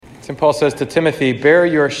St. Paul says to Timothy, bear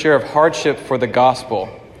your share of hardship for the gospel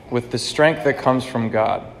with the strength that comes from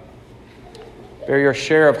God. Bear your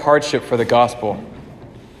share of hardship for the gospel.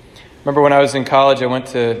 Remember when I was in college, I went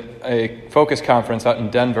to a Focus conference out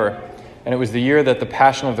in Denver, and it was the year that The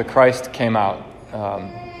Passion of the Christ came out.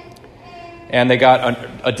 And they got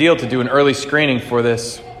a deal to do an early screening for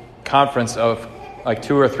this conference of like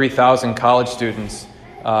 2,000 or 3,000 college students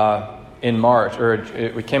in March, or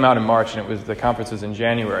it came out in March, and the conference was in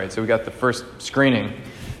January. So we got the first screening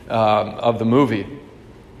of the movie.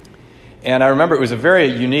 And I remember it was a very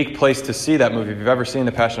unique place to see that movie. If you've ever seen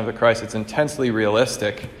The Passion of the Christ, it's intensely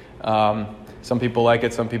realistic. Some people like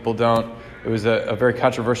it, some people don't. It was a very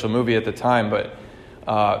controversial movie at the time, but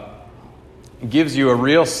it gives you a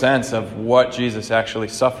real sense of what Jesus actually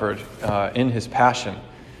suffered in his passion,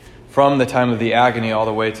 from the time of the agony all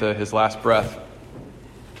the way to his last breath.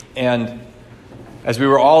 And as we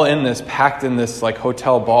were all in this, packed in this like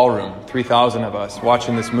hotel ballroom, 3,000 of us,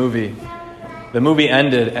 watching this movie, the movie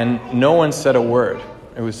ended and no one said a word.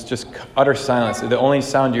 It was just utter silence. The only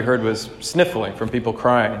sound you heard was sniffling from people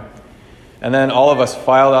crying. And then all of us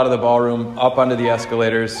filed out of the ballroom, up onto the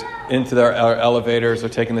escalators, into our elevators, or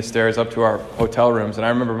taking the stairs up to our hotel rooms. And I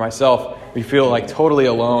remember myself, we feel like totally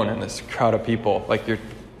alone in this crowd of people, like you're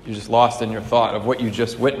just lost in your thought of what you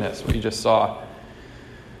just witnessed, what you just saw.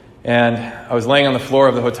 And I was laying on the floor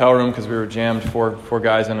of the hotel room because we were jammed, four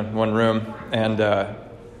guys in one room, and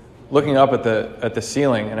looking up at the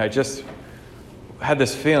ceiling, and I just had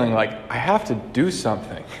this feeling like I have to do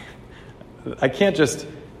something. I can't just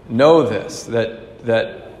know this,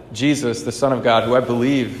 that Jesus, the Son of God, who I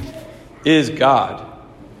believe is God,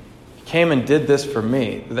 came and did this for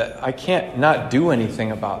me, that I can't not do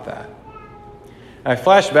anything about that. And I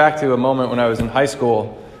flashed back to a moment when I was in high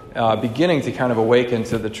school, beginning to kind of awaken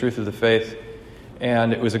to the truth of the faith.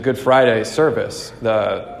 And it was a Good Friday service,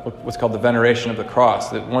 what's called the Veneration of the Cross,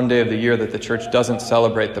 that one day of the year that the church doesn't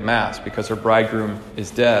celebrate the Mass because her bridegroom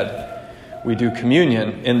is dead. We do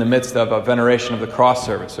communion in the midst of a Veneration of the Cross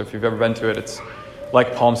service. So if you've ever been to it, it's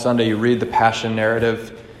like Palm Sunday. You read the Passion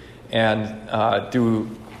narrative and do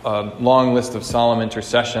a long list of solemn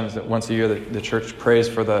intercessions that once a year the church prays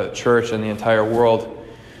for the church and the entire world,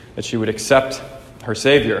 that she would accept her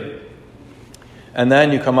Savior. And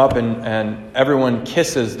then you come up and everyone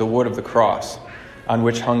kisses the wood of the cross on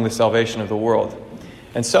which hung the salvation of the world.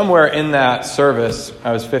 And somewhere in that service,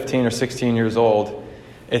 I was 15 or 16 years old,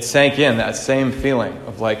 it sank in, that same feeling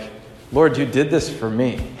of like, Lord, you did this for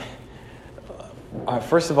me.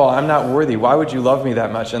 First of all, I'm not worthy. Why would you love me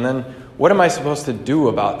that much? And then what am I supposed to do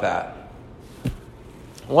about that?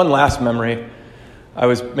 One last memory. I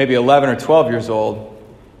was maybe 11 or 12 years old,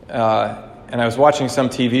 and I was watching some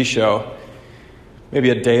TV show, maybe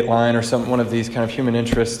a Dateline or one of these kind of human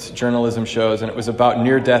interest journalism shows, and it was about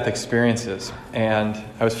near-death experiences. And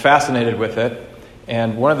I was fascinated with it.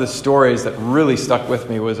 And one of the stories that really stuck with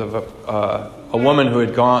me was of a woman who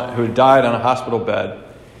had died on a hospital bed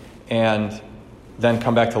and then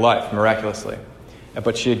come back to life miraculously.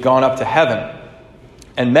 But she had gone up to heaven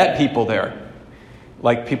and met people there,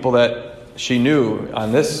 like people that she knew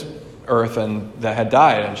on this earth and that had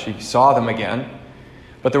died, and she saw them again.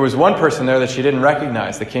 But there was one person there that she didn't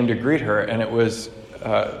recognize that came to greet her, and it was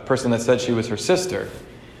a person that said she was her sister.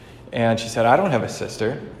 And she said, I don't have a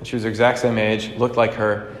sister. And she was the exact same age, looked like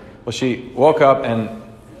her. Well, she woke up and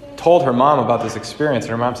told her mom about this experience,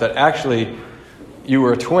 and her mom said, actually, you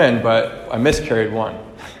were a twin, but I miscarried one.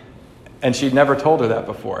 And she'd never told her that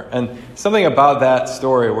before. And something about that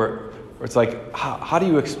story where it's like, how do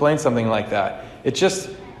you explain something like that? It just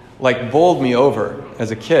like bowled me over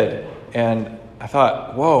as a kid. And I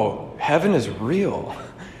thought, whoa, heaven is real.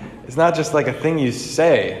 It's not just like a thing you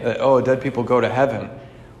say that, oh, dead people go to heaven.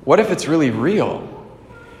 What if it's really real?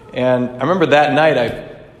 And I remember that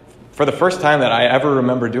night, for the first time that I ever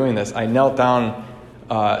remember doing this, I knelt down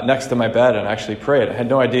next to my bed and actually prayed. I had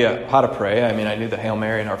no idea how to pray. I mean, I knew the Hail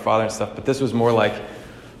Mary and Our Father and stuff, but this was more like,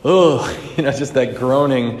 just that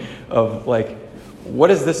groaning of like,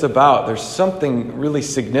 what is this about? There's something really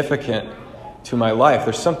significant to my life.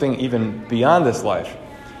 There's something even beyond this life.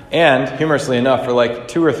 And humorously enough, for like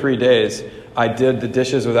 2 or 3 days, I did the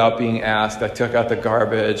dishes without being asked. I took out the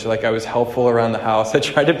garbage. Like I was helpful around the house. I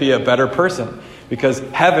tried to be a better person because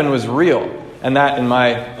heaven was real. And that in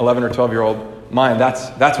my 11 or 12-year-old mind,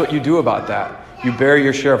 that's what you do about that. You bear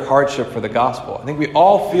your share of hardship for the gospel. I think we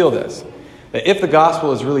all feel this, that if the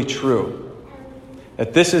gospel is really true,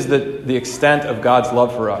 that this is the extent of God's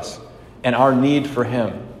love for us and our need for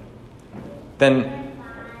him, then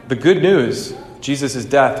the good news, Jesus'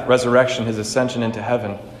 death, resurrection, his ascension into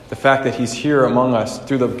heaven, the fact that he's here among us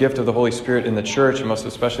through the gift of the Holy Spirit in the church, and most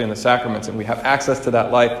especially in the sacraments, and we have access to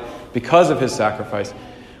that life because of his sacrifice,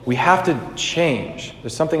 we have to change.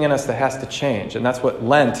 There's something in us that has to change, and that's what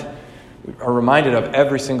Lent are reminded of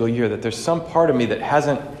every single year, that there's some part of me that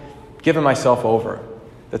hasn't given myself over,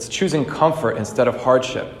 that's choosing comfort instead of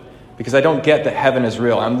hardship, because I don't get that heaven is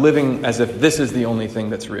real. I'm living as if this is the only thing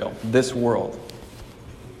that's real, this world.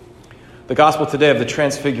 The gospel today of the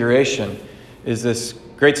Transfiguration is this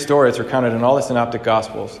great story. It's recounted in all the synoptic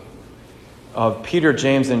gospels of Peter,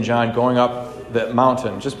 James, and John going up the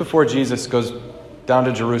mountain just before Jesus goes down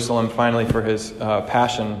to Jerusalem finally for his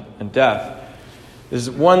passion and death. There's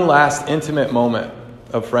one last intimate moment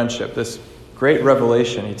of friendship, this great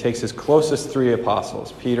revelation. He takes his closest three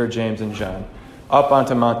apostles, Peter, James, and John, up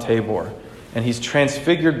onto Mount Tabor, and he's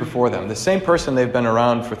transfigured before them. The same person they've been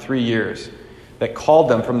around for 3 years that called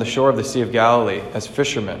them from the shore of the Sea of Galilee as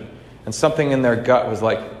fishermen. And something in their gut was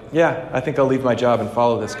like, yeah, I think I'll leave my job and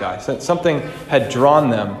follow this guy. So something had drawn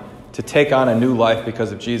them to take on a new life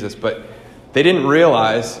because of Jesus, but they didn't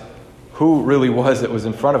realize who really was that was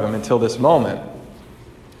in front of him until this moment.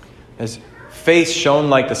 His face shone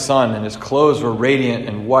like the sun, and his clothes were radiant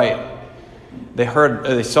and white.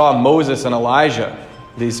 They saw Moses and Elijah,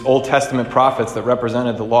 these Old Testament prophets that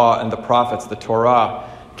represented the law and the prophets, the Torah,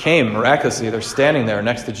 came miraculously. They're standing there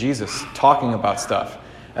next to Jesus, talking about stuff.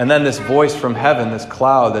 And then this voice from heaven, this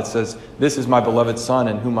cloud that says, "This is my beloved Son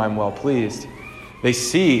in whom I'm well pleased." They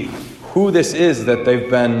see who this is that they've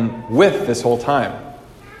been with this whole time.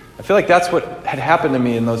 I feel like that's what had happened to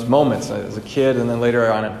me in those moments as a kid, and then later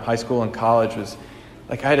on in high school and college. Was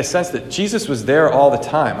like I had a sense that Jesus was there all the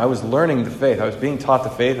time. I was learning the faith. I was being taught the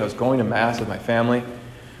faith. I was going to Mass with my family.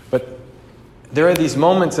 But there are these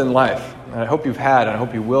moments in life, and I hope you've had, and I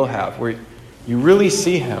hope you will have, where you really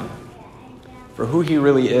see him for who he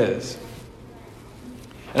really is.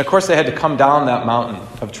 And of course, they had to come down that mountain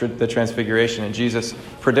of the Transfiguration, and Jesus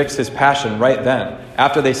predicts his passion right then.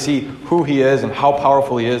 After they see who he is and how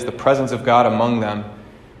powerful he is, the presence of God among them,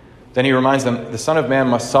 then he reminds them, the Son of Man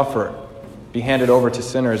must suffer, be handed over to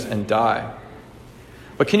sinners, and die.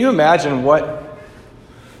 But can you imagine what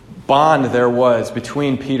bond there was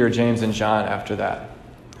between Peter, James, and John after that?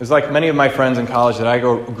 It was like many of my friends in college that I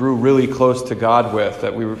grew really close to God with,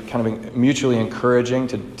 that we were kind of mutually encouraging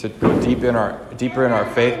to go deeper in our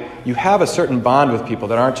faith. You have a certain bond with people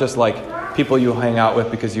that aren't just like people you hang out with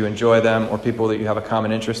because you enjoy them, or people that you have a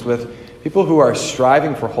common interest with. People who are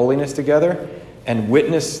striving for holiness together and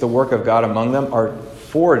witness the work of God among them are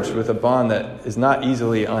forged with a bond that is not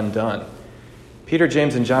easily undone. Peter,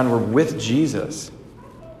 James, and John were with Jesus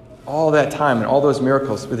all that time and all those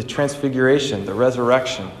miracles, with the Transfiguration, the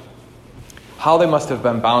resurrection. How they must have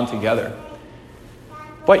been bound together.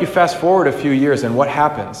 But you fast forward a few years, and what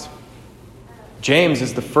happens? James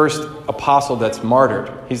is the first apostle that's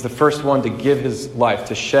martyred. He's the first one to give his life,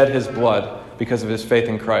 to shed his blood because of his faith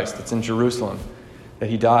in Christ. It's in Jerusalem that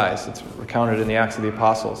he dies. It's recounted in the Acts of the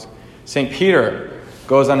Apostles. St. Peter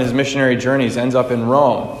goes on his missionary journeys, ends up in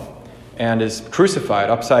Rome, and is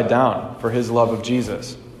crucified upside down for his love of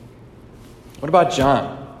Jesus. What about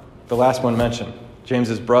John, the last one mentioned,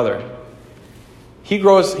 James's brother? He's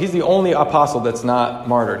the only apostle that's not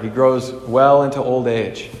martyred. He grows well into old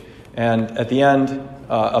age. And at the end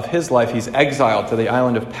of his life, he's exiled to the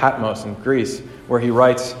island of Patmos in Greece, where he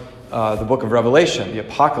writes the book of Revelation, the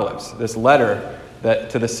Apocalypse, this letter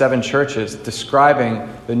to the 7 churches describing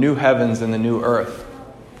the new heavens and the new earth.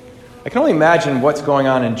 I can only imagine what's going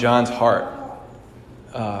on in John's heart.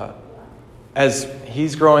 As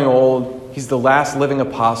he's growing old, he's the last living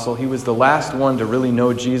apostle. He was the last one to really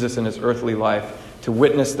know Jesus in his earthly life, to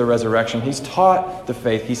witness the resurrection. He's taught the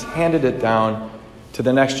faith. He's handed it down to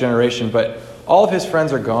the next generation, but all of his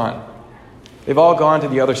friends are gone. They've all gone to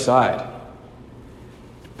the other side.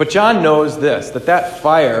 But John knows this, that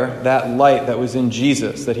fire, that light that was in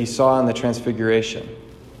Jesus, that he saw in the Transfiguration,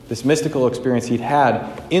 this mystical experience he'd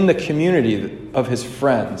had in the community of his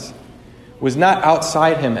friends, was not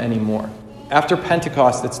outside him anymore. After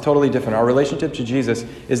Pentecost, it's totally different. Our relationship to Jesus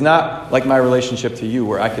is not like my relationship to you,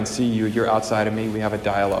 where I can see you, you're outside of me, we have a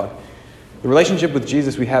dialogue. The relationship with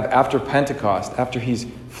Jesus we have after Pentecost, after he's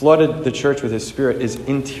flooded the church with his Spirit, is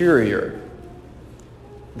interior.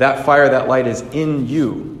 That fire, that light is in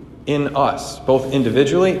you, in us, both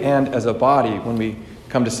individually and as a body. When we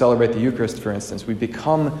come to celebrate the Eucharist, for instance, we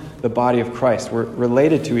become the body of Christ. We're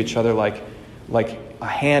related to each other like a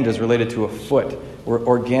hand is related to a foot. We're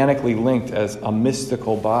organically linked as a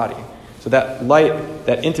mystical body. So that light,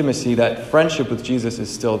 that intimacy, that friendship with Jesus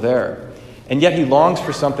is still there. And yet he longs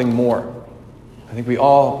for something more. I think we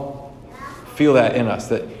all feel that in us,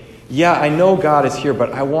 that yeah, I know God is here,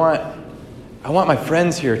 but I want my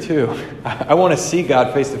friends here too. I want to see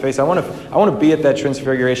God face to face. I want to be at that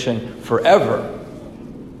transfiguration forever.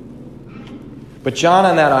 But John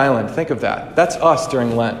on that island, think of that. That's us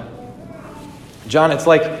during Lent. John, it's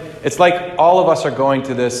like all of us are going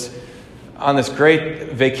to on this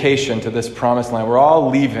great vacation to this promised land. We're all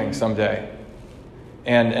leaving someday.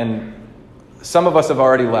 And some of us have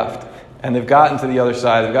already left. And they've gotten to the other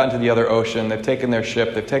side. They've gotten to the other ocean. They've taken their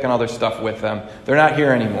ship. They've taken all their stuff with them. They're not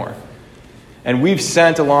here anymore. And we've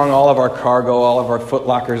sent along all of our cargo, all of our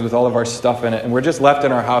footlockers with all of our stuff in it. And we're just left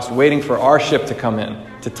in our house waiting for our ship to come in,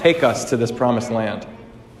 to take us to this promised land.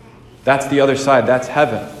 That's the other side. That's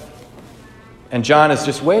heaven. And John is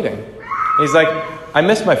just waiting. He's like, I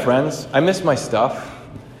miss my friends. I miss my stuff.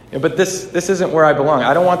 But this isn't where I belong.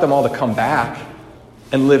 I don't want them all to come back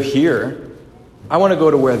and live here. I want to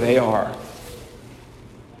go to where they are.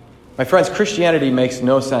 My friends, Christianity makes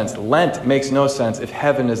no sense. Lent makes no sense if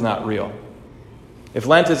heaven is not real. If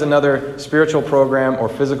Lent is another spiritual program or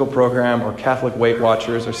physical program or Catholic Weight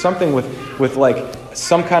Watchers or something with like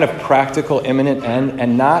some kind of practical imminent end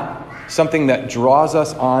and not something that draws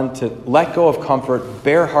us on to let go of comfort,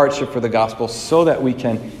 bear hardship for the gospel so that we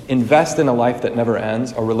can invest in a life that never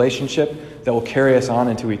ends, a relationship that will carry us on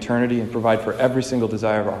into eternity and provide for every single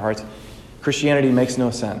desire of our hearts, Christianity makes no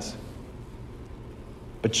sense.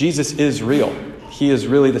 But Jesus is real. He is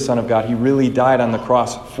really the Son of God. He really died on the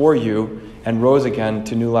cross for you and rose again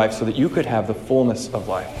to new life so that you could have the fullness of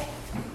life.